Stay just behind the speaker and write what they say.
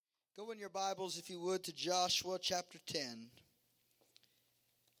Go in your Bibles, if you would, to Joshua chapter 10.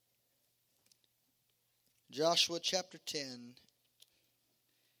 Joshua chapter 10.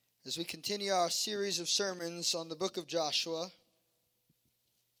 As we continue our series of sermons on the book of Joshua,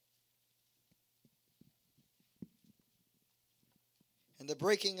 and the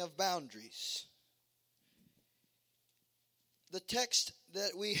breaking of boundaries. The text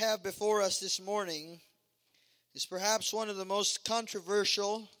that we have before us this morning is perhaps one of the most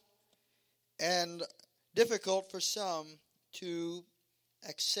controversial and difficult for some to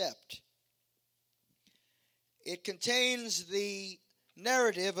accept. It contains the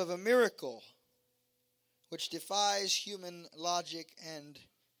narrative of a miracle which defies human logic and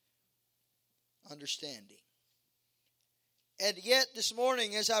understanding. And yet this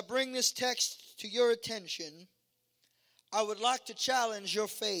morning, as I bring this text to your attention, I would like to challenge your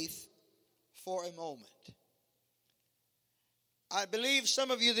faith for a moment. I believe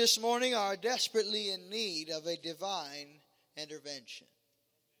some of you this morning are desperately in need of a divine intervention.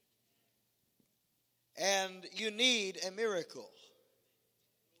 And you need a miracle.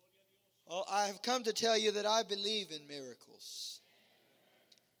 Well, I have come to tell you that I believe in miracles.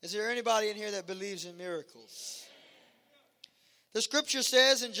 Is there anybody in here that believes in miracles? The scripture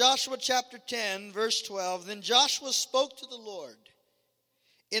says in Joshua chapter 10, verse 12, "Then Joshua spoke to the Lord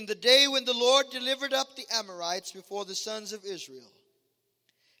in the day when the Lord delivered up the Amorites before the sons of Israel.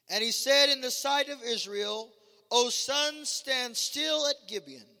 And he said in the sight of Israel, O sun, stand still at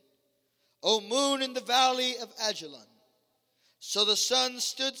Gibeon. O moon, in the valley of Ajalon. So the sun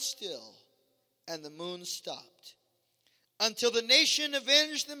stood still, and the moon stopped, until the nation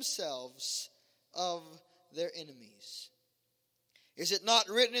avenged themselves of their enemies. Is it not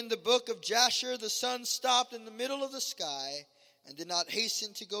written in the book of Jasher, the sun stopped in the middle of the sky, and did not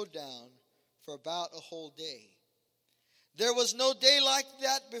hasten to go down for about a whole day? There was no day like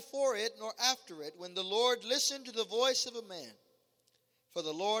that before it, nor after it, when the Lord listened to the voice of a man. For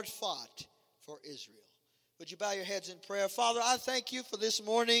the Lord fought for Israel." Would you bow your heads in prayer? Father, I thank you for this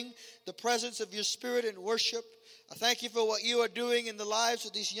morning, the presence of your Spirit in worship. I thank you for what you are doing in the lives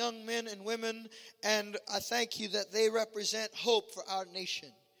of these young men and women, and I thank you that they represent hope for our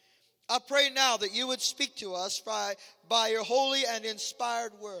nation. I pray now that you would speak to us by your holy and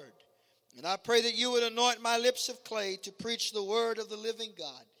inspired word. And I pray that you would anoint my lips of clay to preach the word of the living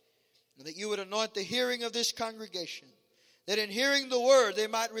God. And that you would anoint the hearing of this congregation. That in hearing the word, they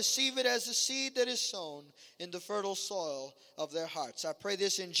might receive it as the seed that is sown in the fertile soil of their hearts. I pray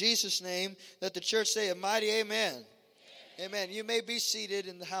this in Jesus' name. Let the church say a mighty amen. Amen. You may be seated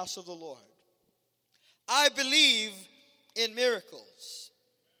in the house of the Lord. I believe in miracles.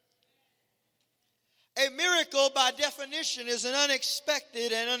 A miracle, by definition, is an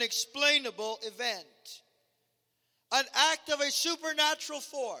unexpected and unexplainable event. An act of a supernatural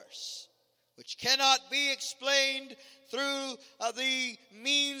force, which cannot be explained through the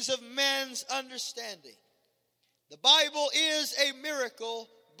means of man's understanding. The Bible is a miracle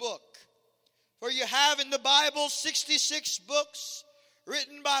book. For you have in the Bible 66 books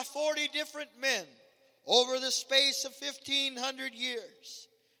written by 40 different men over the space of 1,500 years.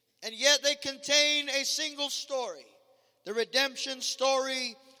 And yet they contain a single story, the redemption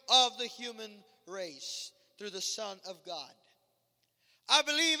story of the human race through the Son of God. I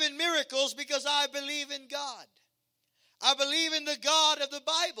believe in miracles because I believe in God. I believe in the God of the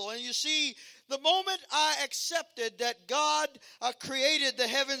Bible. And you see, the moment I accepted that God created the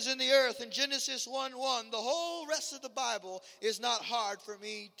heavens and the earth in Genesis 1:1, the whole rest of the Bible is not hard for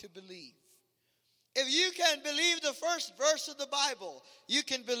me to believe. If you can believe the first verse of the Bible, you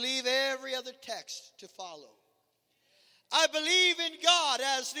can believe every other text to follow. I believe in God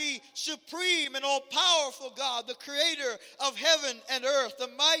as the supreme and all-powerful God, the creator of heaven and earth, the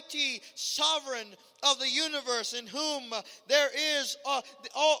mighty sovereign of the universe, in whom there is,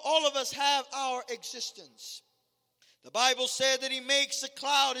 all of us have our existence. The Bible said that he makes the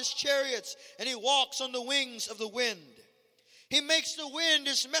cloud his chariots, and he walks on the wings of the wind. He makes the wind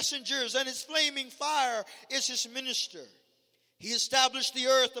his messengers, and his flaming fire is his minister. He established the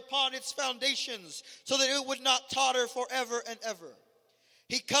earth upon its foundations so that it would not totter forever and ever.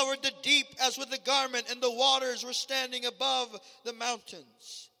 He covered the deep as with a garment, and the waters were standing above the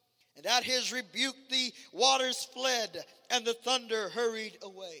mountains. And at his rebuke the waters fled, and the thunder hurried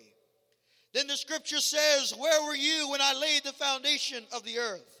away. Then the scripture says, "Where were you when I laid the foundation of the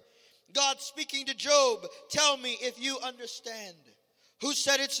earth?" God speaking to Job, "Tell me if you understand. Who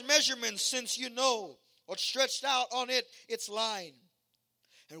set its measurements, since you know? What stretched out on it its line?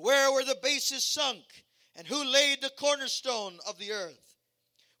 And where were the bases sunk? And who laid the cornerstone of the earth?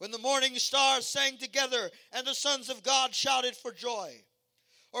 When the morning stars sang together, and the sons of God shouted for joy.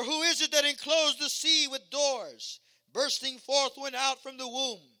 Or who is it that enclosed the sea with doors, bursting forth went out from the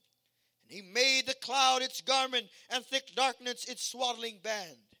womb? And he made the cloud its garment, and thick darkness its swaddling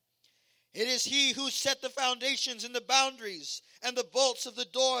band. It is he who set the foundations and the boundaries and the bolts of the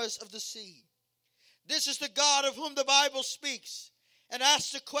doors of the sea. This is the God of whom the Bible speaks and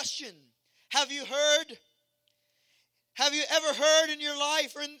asks the question, have you heard? Have you ever heard in your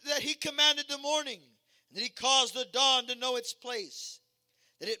life that he commanded the morning, and that he caused the dawn to know its place,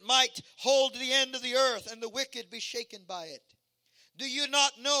 that it might hold the end of the earth and the wicked be shaken by it? Do you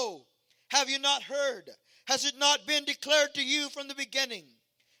not know? Have you not heard? Has it not been declared to you from the beginning?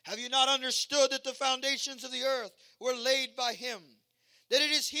 Have you not understood that the foundations of the earth were laid by him? That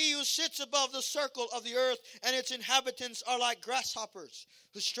it is he who sits above the circle of the earth, and its inhabitants are like grasshoppers,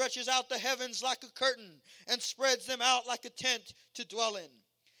 who stretches out the heavens like a curtain, and spreads them out like a tent to dwell in.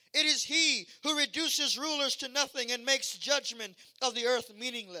 It is he who reduces rulers to nothing, and makes judgment of the earth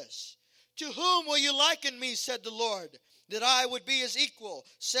meaningless. To whom will you liken me, said the Lord, that I would be his equal,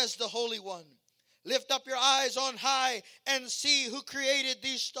 says the Holy One. Lift up your eyes on high, and see who created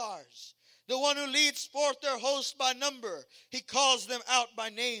these stars. The one who leads forth their host by number, he calls them out by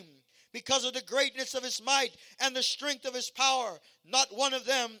name. Because of the greatness of his might and the strength of his power, not one of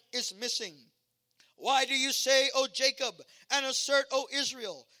them is missing. Why do you say, O Jacob, and assert, O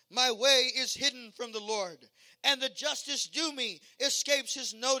Israel, my way is hidden from the Lord, and the justice due me escapes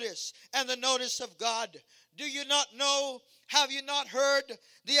his notice, and the notice of God? Do you not know? Have you not heard?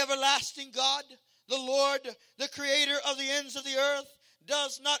 The everlasting God, the Lord, the creator of the ends of the earth,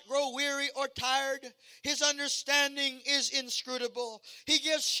 does not grow weary or tired. His understanding is inscrutable. He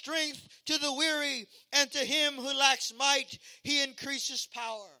gives strength to the weary, and to him who lacks might, he increases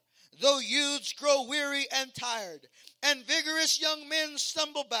power. Though youths grow weary and tired, and vigorous young men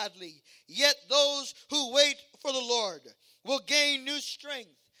stumble badly, yet those who wait for the Lord will gain new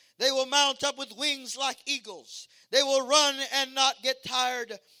strength. They will mount up with wings like eagles. They will run and not get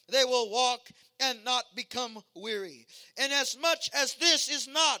tired. They will walk and not become weary. And as much as this is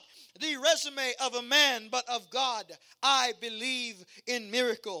not the resume of a man, but of God, I believe in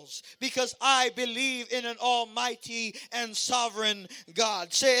miracles, because I believe in an almighty and sovereign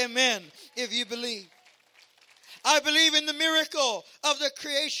God. Say amen if you believe. I believe in the miracle of the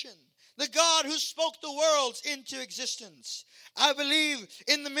creation, the God who spoke the worlds into existence. I believe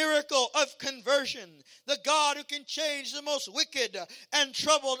in the miracle of conversion, the God who can change the most wicked and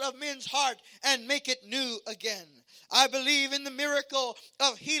troubled of men's heart and make it new again. I believe in the miracle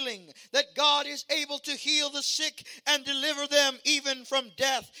of healing, that God is able to heal the sick and deliver them even from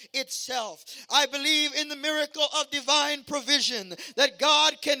death itself. I believe in the miracle of divine provision, that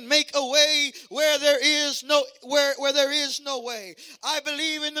God can make a way where there is no way. I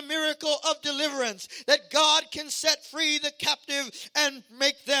believe in the miracle of deliverance, that God can set free the captive and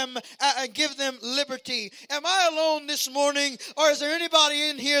make them and give them liberty. Am I alone this morning, or is there anybody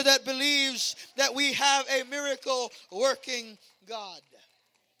in here that believes that we have a miracle working God?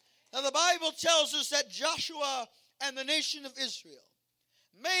 Now the Bible tells us that Joshua and the nation of Israel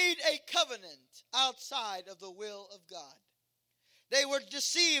made a covenant outside of the will of God. They were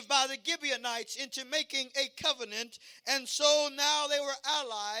deceived by the Gibeonites into making a covenant, and so now they were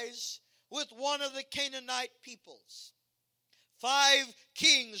allies with one of the Canaanite peoples. 5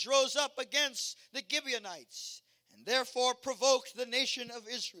 kings rose up against the Gibeonites and therefore provoked the nation of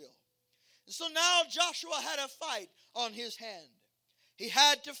Israel. And so now Joshua had a fight on his hand. He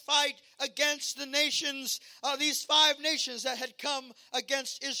had to fight against the nations, these 5 nations that had come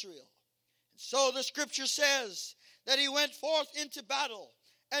against Israel. And so the scripture says that he went forth into battle,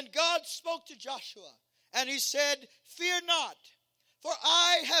 and God spoke to Joshua, and he said, "Fear not, for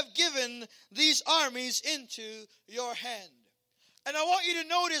I have given these armies into your hand." And I want you to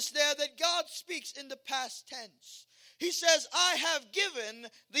notice there that God speaks in the past tense. He says, "I have given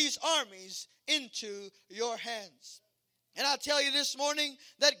these armies into your hands." And I'll tell you this morning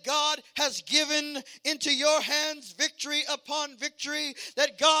that God has given into your hands victory upon victory,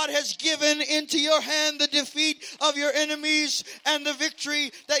 that God has given into your hand the defeat of your enemies and the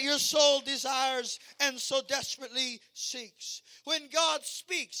victory that your soul desires and so desperately seeks. When God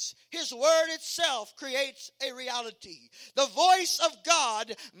speaks, his word itself creates a reality. The voice of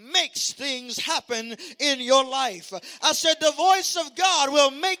God makes things happen in your life. I said the voice of God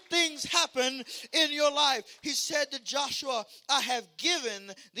will make things happen in your life. He said to Joshua, "I have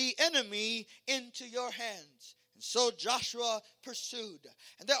given the enemy into your hands." So Joshua pursued.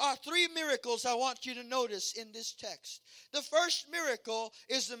 And there are three miracles I want you to notice in this text. The first miracle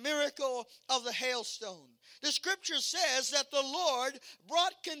is the miracle of the hailstone. The scripture says that the Lord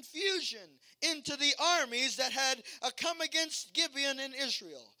brought confusion into the armies that had come against Gibeon in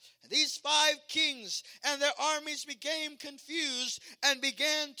Israel. And these 5 kings and their armies became confused and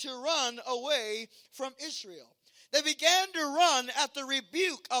began to run away from Israel. They began to run at the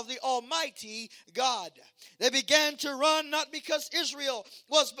rebuke of the Almighty God. They began to run not because Israel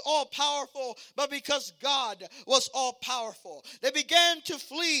was all powerful, but because God was all powerful. They began to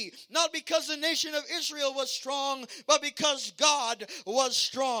flee not because the nation of Israel was strong, but because God was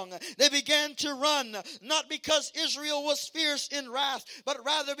strong. They began to run not because Israel was fierce in wrath, but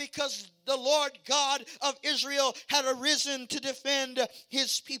rather because the Lord God of Israel had arisen to defend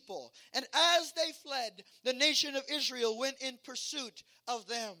his people. And as they fled, the nation of Israel went in pursuit of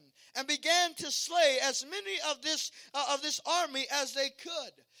them and began to slay as many of this army as they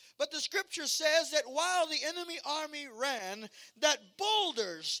could. But the scripture says that while the enemy army ran, that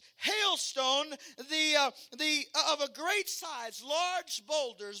boulders, hailstone, of a great size, large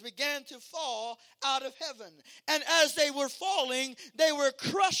boulders began to fall out of heaven. And as they were falling, they were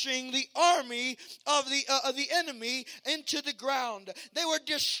crushing the army of the enemy into the ground. They were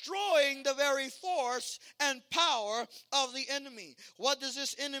destroying the very force and power of the enemy. What does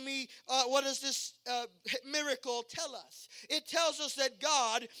this miracle tell us? It tells us that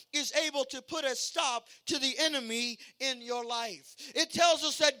God is able to put a stop to the enemy in your life. It tells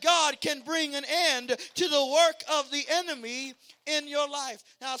us that God can bring an end to the work of the enemy in your life.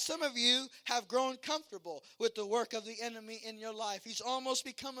 Now, some of you have grown comfortable with the work of the enemy in your life. He's almost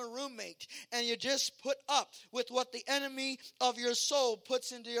become a roommate, and you just put up with what the enemy of your soul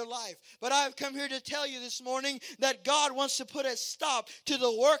puts into your life. But I've come here to tell you this morning that God wants to put a stop to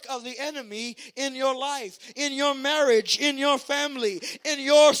the work of the enemy in your life, in your marriage, in your family, in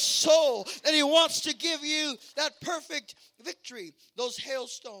your soul. And he wants to give you that perfect victory. Those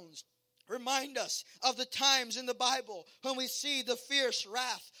hailstones remind us of the times in the Bible when we see the fierce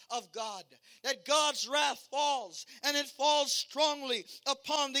wrath of God. That God's wrath falls, and it falls strongly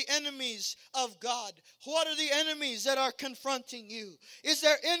upon the enemies of God. What are the enemies that are confronting you? Is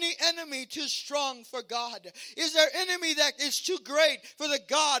there any enemy too strong for God? Is there enemy that is too great for the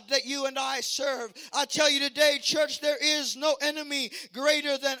God that you and I serve? I tell you today, church, there is no enemy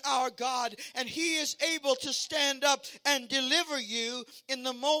greater than our God, and he is able to stand up and deliver you in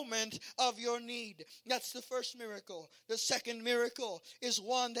the moment of your need. That's the first miracle. The second miracle is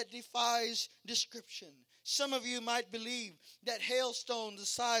one that defies description. Some of you might believe that hailstone the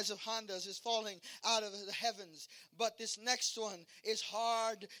size of Hondas is falling out of the heavens. But this next one is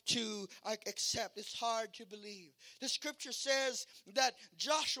hard to accept. It's hard to believe. The scripture says that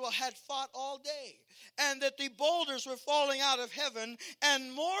Joshua had fought all day, and that the boulders were falling out of heaven,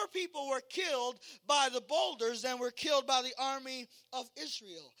 and more people were killed by the boulders than were killed by the army of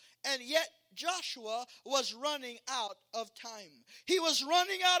Israel. And yet Joshua was running out of time. He was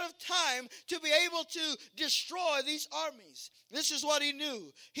running out of time to be able to destroy these armies. This is what he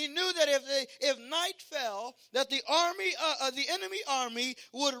knew. He knew that if night fell, that the enemy army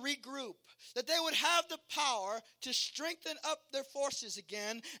would regroup, that they would have the power to strengthen up their forces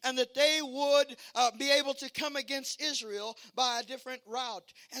again, and that they would be able to come against Israel by a different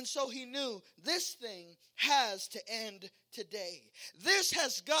route. And so he knew this thing has to end today. This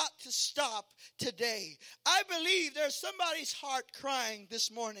has got to stop today. I believe there's somebody's heart crying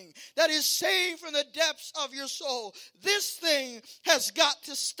this morning that is saying from the depths of your soul, this thing has got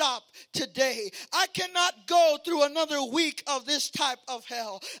to stop today. I cannot go through another week of this type of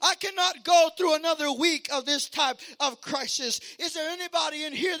hell. I cannot go through another week of this type of crisis. Is there anybody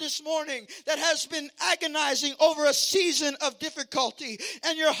in here this morning that has been agonizing over a season of difficulty,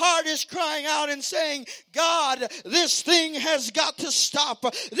 and your heart is crying out and saying, God, this thing has got to stop.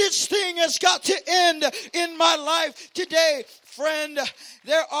 This thing has got to end in my life today. Friend,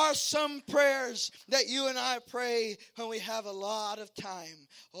 there are some prayers that you and I pray when we have a lot of time.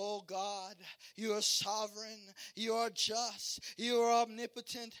 Oh God, you are sovereign. You are just. You are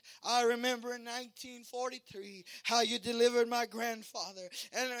omnipotent. I remember in 1943 how you delivered my grandfather.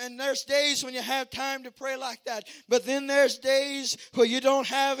 And there's days when you have time to pray like that. But then there's days where you don't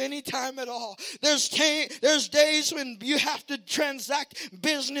have any time at all. There's days when you have to transact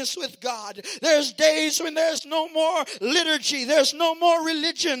business with God. There's days when there's no more liturgy. There's no more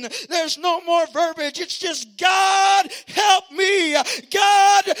religion. There's no more verbiage. It's just, God, help me.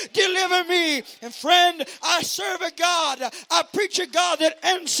 God, deliver me. And friend, I serve a God. I preach a God that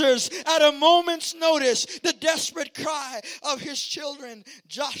answers at a moment's notice the desperate cry of his children.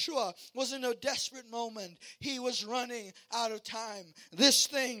 Joshua was in a desperate moment. He was running out of time. This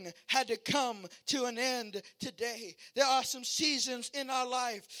thing had to come to an end today. There are some seasons in our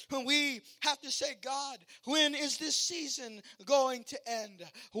life when we have to say, God, when is this season going to end?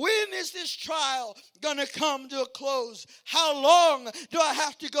 When is this trial going to come to a close? How long do I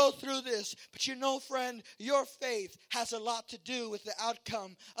have to go through this? But you know, friend, your faith has a lot to do with the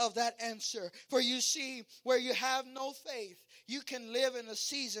outcome of that answer. For you see, where you have no faith, you can live in a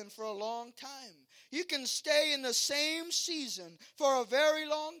season for a long time. You can stay in the same season for a very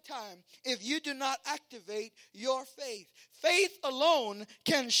long time if you do not activate your faith. Faith alone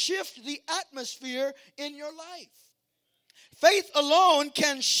can shift the atmosphere in your life. Faith alone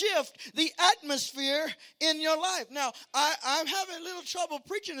can shift the atmosphere in your life. Now, I'm having a little trouble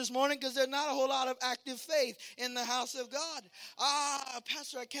preaching this morning because there's not a whole lot of active faith in the house of God.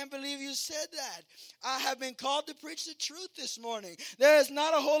 Pastor, I can't believe you said that. I have been called to preach the truth this morning. There is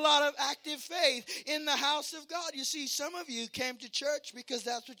not a whole lot of active faith in the house of God. You see, some of you came to church because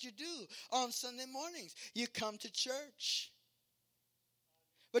that's what you do on Sunday mornings. You come to church,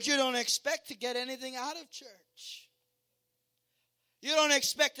 but you don't expect to get anything out of church. You don't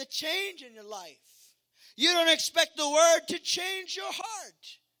expect a change in your life. You don't expect the word to change your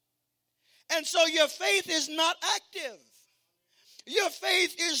heart. And so your faith is not active. Your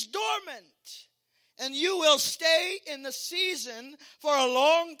faith is dormant. And you will stay in the season for a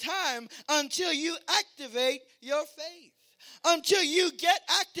long time until you activate your faith. Until you get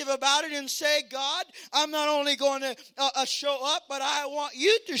active about it and say, God, I'm not only going to show up, but I want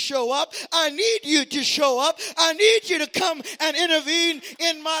you to show up. I need you to show up. I need you to come and intervene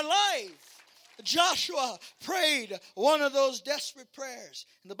in my life. Joshua prayed one of those desperate prayers.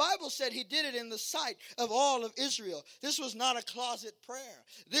 And the Bible said he did it in the sight of all of Israel. This was not a closet prayer.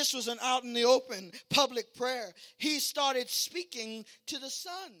 This was an out in the open public prayer. He started speaking to the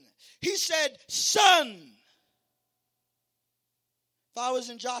sun. He said, Son. If I was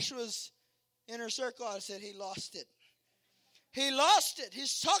in Joshua's inner circle, I said he lost it. He lost it.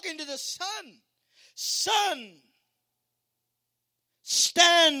 He's talking to the sun. Sun,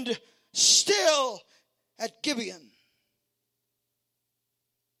 stand still at Gibeon.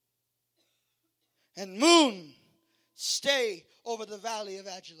 And moon, stay over the valley of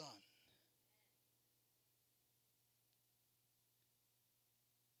Ajalon.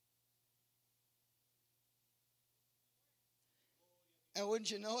 And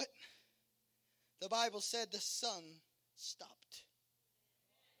wouldn't you know it? The Bible said the sun stopped.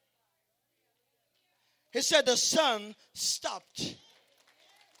 It said the sun stopped.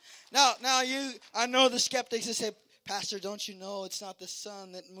 Now I know the skeptics that say, Pastor, don't you know it's not the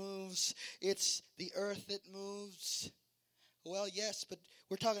sun that moves, it's the earth that moves? Well, yes, but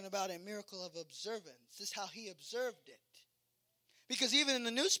we're talking about a miracle of observance. This is how he observed it. Because even in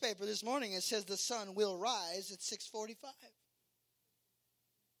the newspaper this morning, it says the sun will rise at 6:45.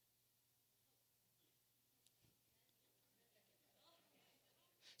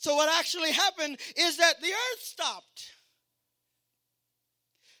 So what actually happened is that the earth stopped.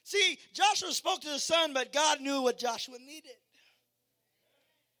 See, Joshua spoke to the sun, but God knew what Joshua needed.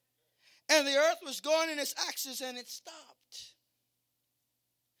 And the earth was going in its axis and it stopped.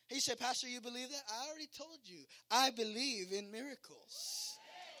 He said, Pastor, you believe that? I already told you. I believe in miracles.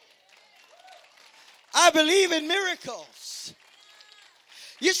 I believe in miracles.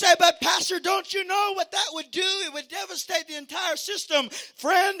 You say, but Pastor, don't you know what that would do? It would devastate the entire system.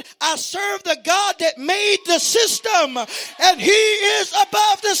 Friend, I serve the God that made the system, and he is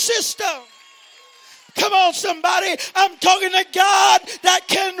above the system. Come on, somebody. I'm talking to God that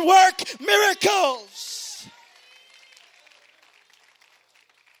can work miracles.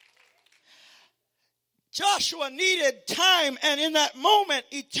 Joshua needed time, and in that moment,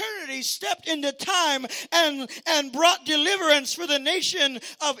 eternity stepped into time and brought deliverance for the nation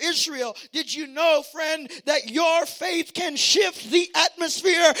of Israel. Did you know, friend, that your faith can shift the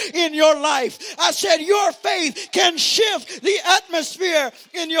atmosphere in your life? I said your faith can shift the atmosphere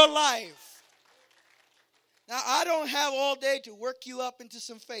in your life. Now, I don't have all day to work you up into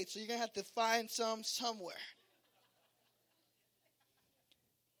some faith, so you're going to have to find some somewhere.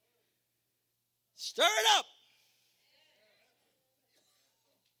 Stir it up.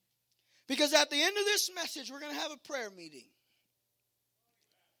 Because at the end of this message, we're going to have a prayer meeting.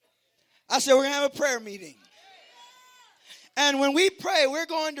 I said we're going to have a prayer meeting. And when we pray, we're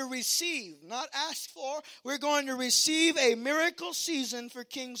going to receive, not ask for, we're going to receive a miracle season for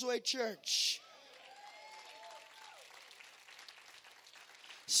Kingsway Church.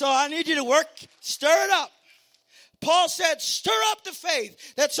 So I need you to stir it up. Paul said, stir up the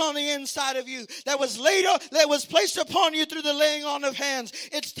faith that's on the inside of you, that was placed upon you through the laying on of hands.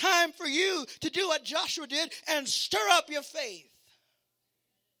 It's time for you to do what Joshua did and stir up your faith.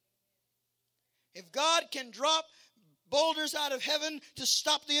 If God can drop boulders out of heaven to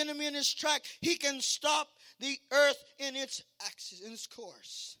stop the enemy in his track, he can stop the earth in its axis, in its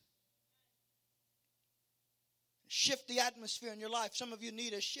course. Shift the atmosphere in your life. Some of you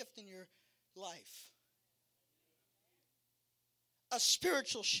need a shift in your life. A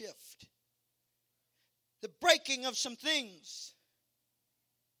spiritual shift. The breaking of some things.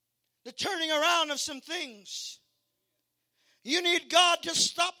 The turning around of some things. You need God to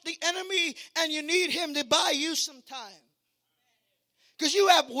stop the enemy, and you need him to buy you some time. Because you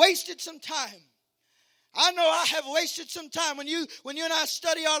have wasted some time. I know I have wasted some time. When you and I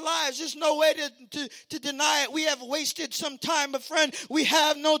study our lives, there's no way to deny it. We have wasted some time. But friend, we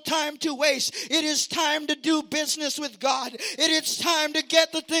have no time to waste. It is time to do business with God. It is time to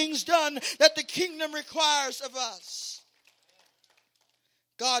get the things done that the kingdom requires of us.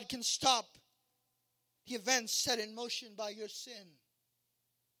 God can stop the events set in motion by your sin.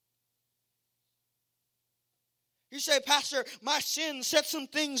 You say, Pastor, my sin set some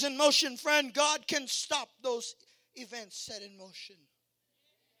things in motion. Friend, God can stop those events set in motion.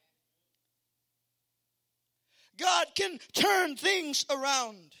 God can turn things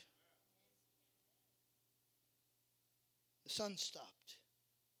around. The sun stopped.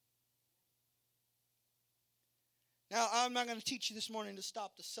 Now, I'm not going to teach you this morning to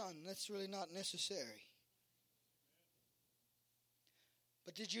stop the sun. That's really not necessary.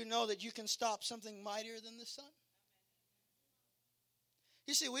 But did you know that you can stop something mightier than the sun?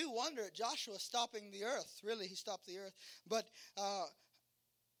 You see, we wonder at Joshua stopping the earth. Really, he stopped the earth. But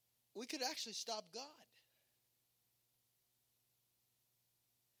we could actually stop God.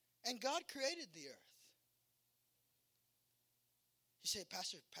 And God created the earth. You say,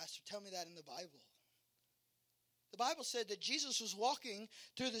 Pastor, tell me that in the Bible. The Bible said that Jesus was walking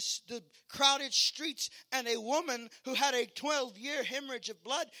through the crowded streets, and a woman who had a 12-year hemorrhage of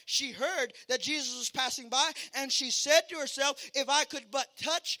blood, she heard that Jesus was passing by, and she said to herself, if I could but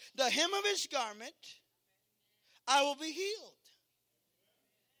touch the hem of his garment, I will be healed.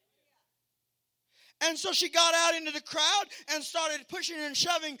 And so she got out into the crowd and started pushing and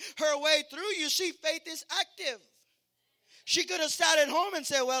shoving her way through. You see, faith is active. She could have sat at home and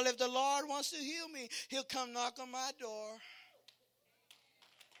said, well, if the Lord wants to heal me, he'll come knock on my door.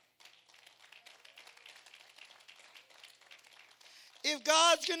 If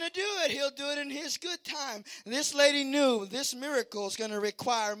God's going to do it, he'll do it in his good time. This lady knew this miracle is going to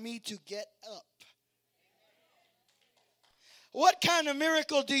require me to get up. What kind of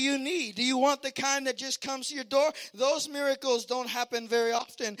miracle do you need? Do you want the kind that just comes to your door? Those miracles don't happen very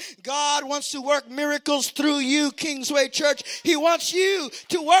often. God wants to work miracles through you, Kingsway Church. He wants you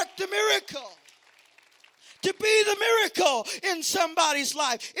to work the miracle. To be the miracle in somebody's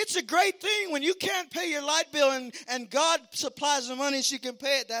life. It's a great thing when you can't pay your light bill and God supplies the money so you can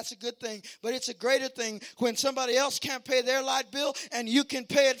pay it. That's a good thing. But it's a greater thing when somebody else can't pay their light bill and you can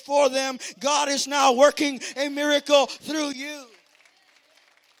pay it for them. God is now working a miracle through you.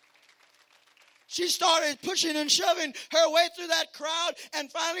 She started pushing and shoving her way through that crowd, and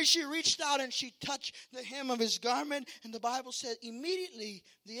finally she reached out and she touched the hem of his garment, and the Bible said immediately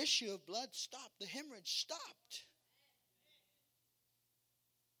the issue of blood stopped. The hemorrhage stopped.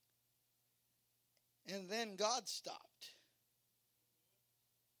 And then God stopped.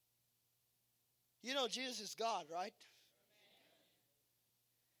 You know Jesus is God, right?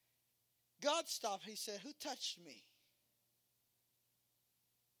 God stopped. He said, who touched me?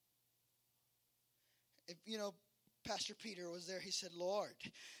 You know, Pastor Peter was there. He said, Lord,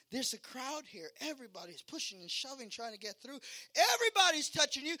 there's a crowd here. Everybody's pushing and shoving, trying to get through. Everybody's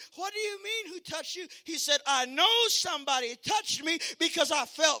touching you. What do you mean, who touched you? He said, I know somebody touched me because I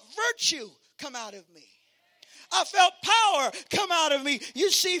felt virtue come out of me. I felt power come out of me. You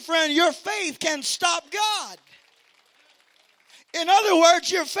see, friend, your faith can stop God. In other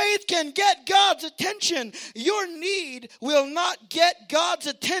words, your faith can get God's attention. Your need will not get God's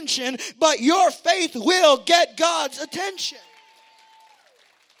attention, but your faith will get God's attention.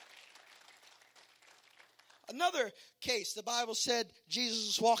 Another case, the Bible said Jesus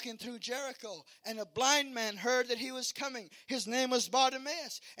was walking through Jericho, and a blind man heard that he was coming. His name was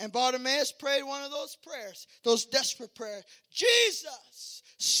Bartimaeus, and Bartimaeus prayed one of those prayers, those desperate prayers. Jesus,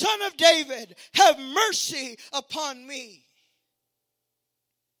 Son of David, have mercy upon me.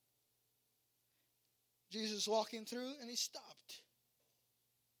 Jesus walking through, and he stopped.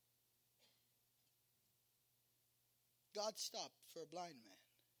 God stopped for a blind man.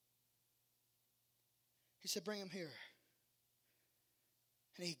 He said, bring him here.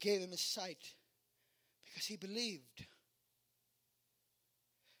 And he gave him his sight because he believed.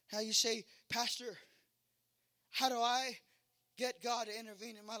 Now you say, Pastor, how do I get God to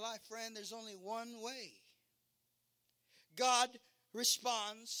intervene in my life? Friend, there's only one way. God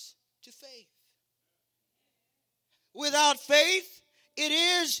responds to faith. Without faith, it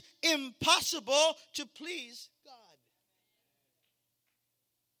is impossible to please God.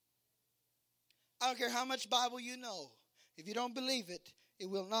 I don't care how much Bible you know. If you don't believe it, it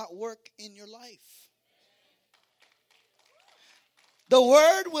will not work in your life. The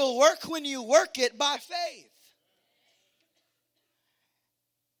word will work when you work it by faith.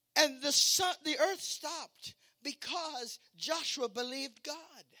 And the earth stopped because Joshua believed God.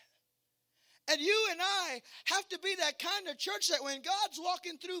 And you and I have to be that kind of church that when God's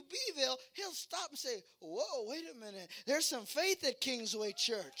walking through Beeville, he'll stop and say, whoa, wait a minute. There's some faith at Kingsway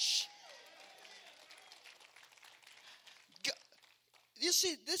Church. You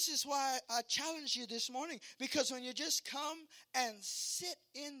see, this is why I challenge you this morning. Because when you just come and sit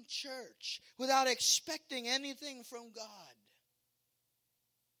in church without expecting anything from God,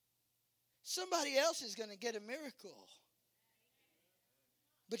 somebody else is going to get a miracle.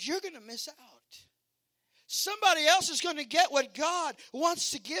 But you're going to miss out. Somebody else is going to get what God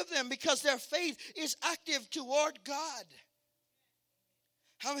wants to give them because their faith is active toward God.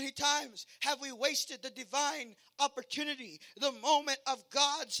 How many times have we wasted the divine opportunity, the moment of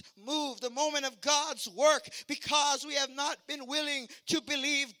God's move, the moment of God's work, because we have not been willing to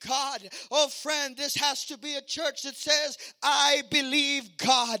believe God? Oh, friend, this has to be a church that says, I believe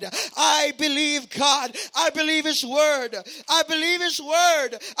God. I believe God. I believe His Word. I believe His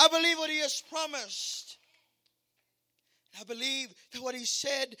Word. I believe what He has promised. I believe that what He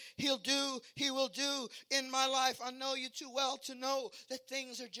said He'll do, He will do in my life. I know you too well to know that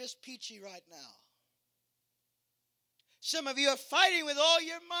things are just peachy right now. Some of you are fighting with all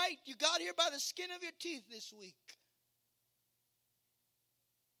your might. You got here by the skin of your teeth this week.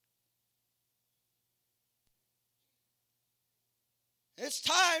 It's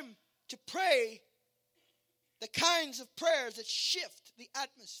time to pray the kinds of prayers that shift the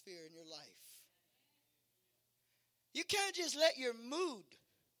atmosphere in your life. You can't just let your mood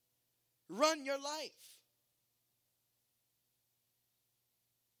run your life.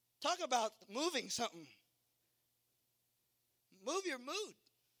 Talk about moving something. Move your mood.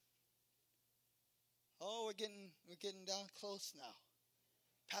 Oh, we're getting down close now.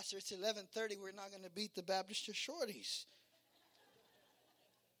 Pastor, it's 11:30. We're not going to beat the Baptist shorties.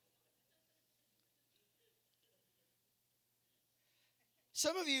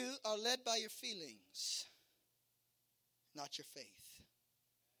 Some of you are led by your feelings, not your faith.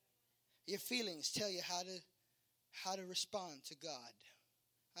 Your feelings tell you how to respond to God.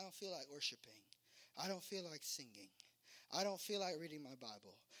 I don't feel like worshiping. I don't feel like singing. I don't feel like reading my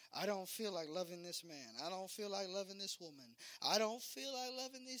Bible. I don't feel like loving this man. I don't feel like loving this woman. I don't feel like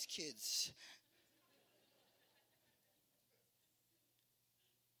loving these kids.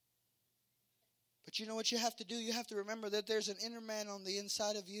 But you know what you have to do? You have to remember that there's an inner man on the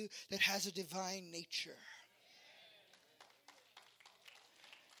inside of you that has a divine nature.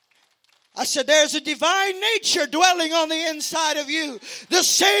 I said there's a divine nature dwelling on the inside of you. The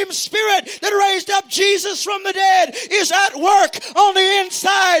same Spirit that raised up Jesus from the dead is at work on the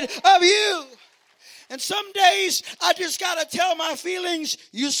inside of you. And some days I just got to tell my feelings,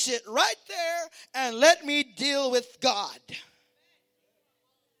 you sit right there and let me deal with God.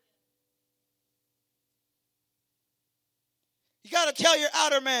 You got to tell your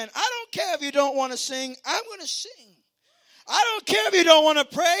outer man, I don't care if you don't want to sing, I'm going to sing. I don't care if you don't want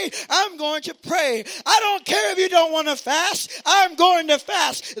to pray, I'm going to pray. I don't care if you don't want to fast, I'm going to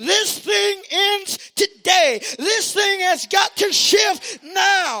fast. This thing ends today. This thing has got to shift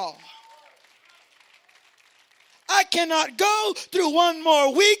now. I cannot go through one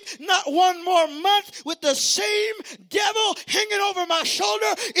more week, not one more month with the same devil hanging over my shoulder.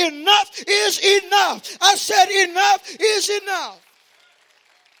 Enough is enough. I said enough is enough.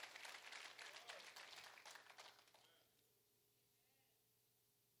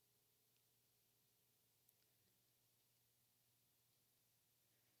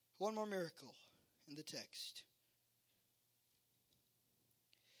 One more miracle in the text.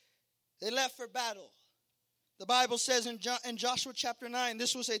 They left for battle. The Bible says in Joshua chapter 9,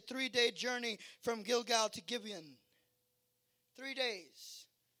 this was a 3-day journey from Gilgal to Gibeon. 3 days.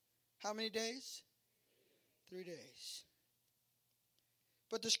 How many days? 3 days.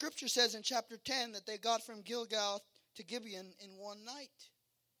 But the scripture says in chapter 10 that they got from Gilgal to Gibeon in one night.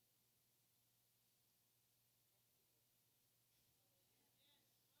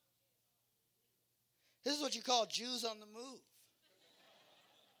 This is what you call Jews on the move.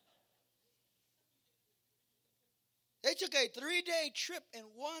 They took a 3-day trip in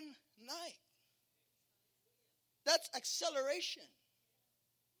one night. That's acceleration.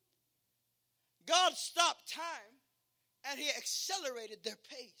 God stopped time and he accelerated their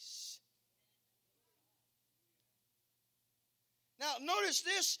pace. Now, notice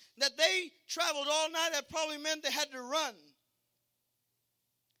this, that they traveled all night. That probably meant they had to run.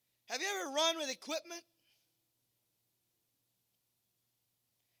 Have you ever run with equipment?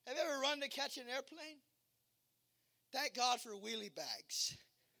 Have you ever run to catch an airplane? Thank God for wheelie bags.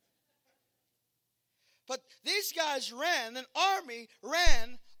 But these guys ran, an army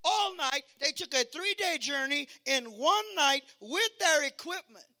ran all night. They took a 3-day journey in one night with their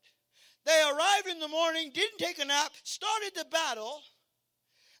equipment. They arrived in the morning, didn't take a nap, started the battle.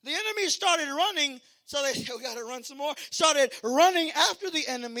 The enemy started running, so they said, we got to run some more. Started running after the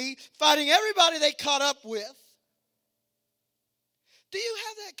enemy, fighting everybody they caught up with. Do you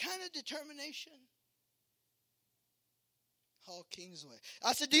have that kind of determination? All Kingsway.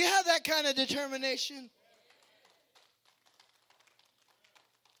 I said, do you have that kind of determination?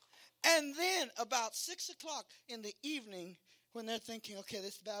 And then about 6 o'clock in the evening, when they're thinking, okay,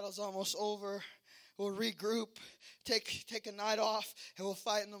 this battle's almost over, we'll regroup, take a night off, and we'll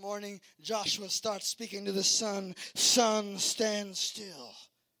fight in the morning. Joshua starts speaking to the sun. Sun, stand still.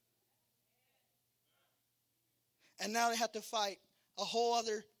 And now they have to fight a whole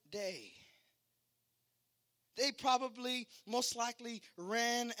other day. They probably, most likely,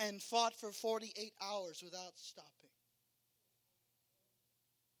 ran and fought for 48 hours without stopping.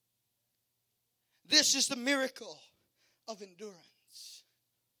 This is the miracle of endurance.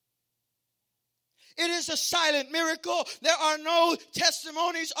 It is a silent miracle. There are no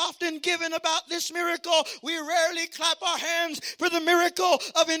testimonies often given about this miracle. We rarely clap our hands for the miracle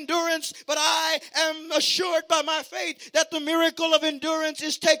of endurance, but I am assured by my faith that the miracle of endurance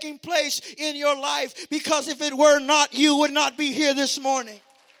is taking place in your life, because if it were not, you would not be here this morning.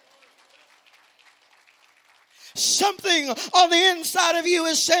 Something on the inside of you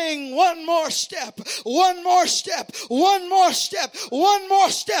is saying, one more step, one more step, one more step, one more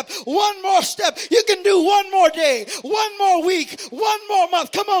step, one more step. You can do one more day, one more week, one more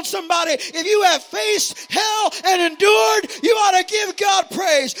month. Come on, somebody. If you have faced hell and endured, you ought to give God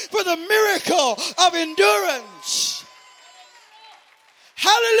praise for the miracle of endurance.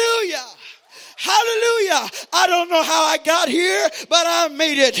 Hallelujah. Hallelujah. I don't know how I got here, but I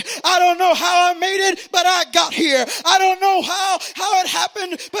made it. I don't know how I made it, but I got here. I don't know how it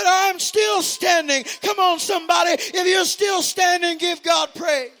happened, but I'm still standing. Come on, somebody. If you're still standing, give God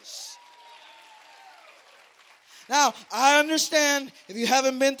praise. Now, I understand if you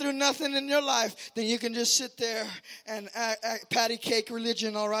haven't been through nothing in your life, then you can just sit there and act patty cake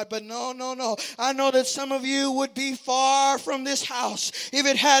religion, all right? But no. I know that some of you would be far from this house if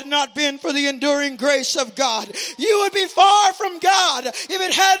it had not been for the enduring grace of God. You would be far from God if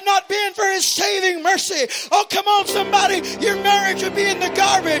it had not been for His saving mercy. Oh, come on, somebody. Your marriage would be in the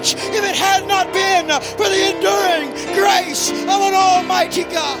garbage if it had not been for the enduring grace of an almighty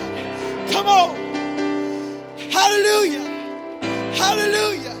God. Come on. Hallelujah.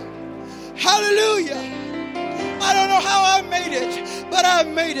 Hallelujah. Hallelujah. I don't know how I made it, but I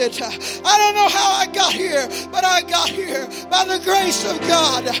made it. I don't know how I got here, but I got here by the grace of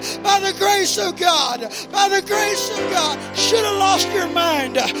God. By the grace of God. By the grace of God. Should have lost your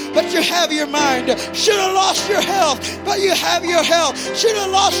mind, but you have your mind. Should have lost your health, but you have your health. Should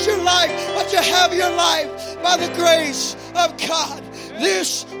have lost your life, but you have your life. By the grace of God.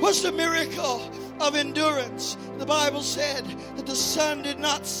 This was the miracle of endurance. The Bible said that the sun did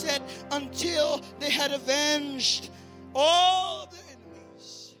not set until they had avenged all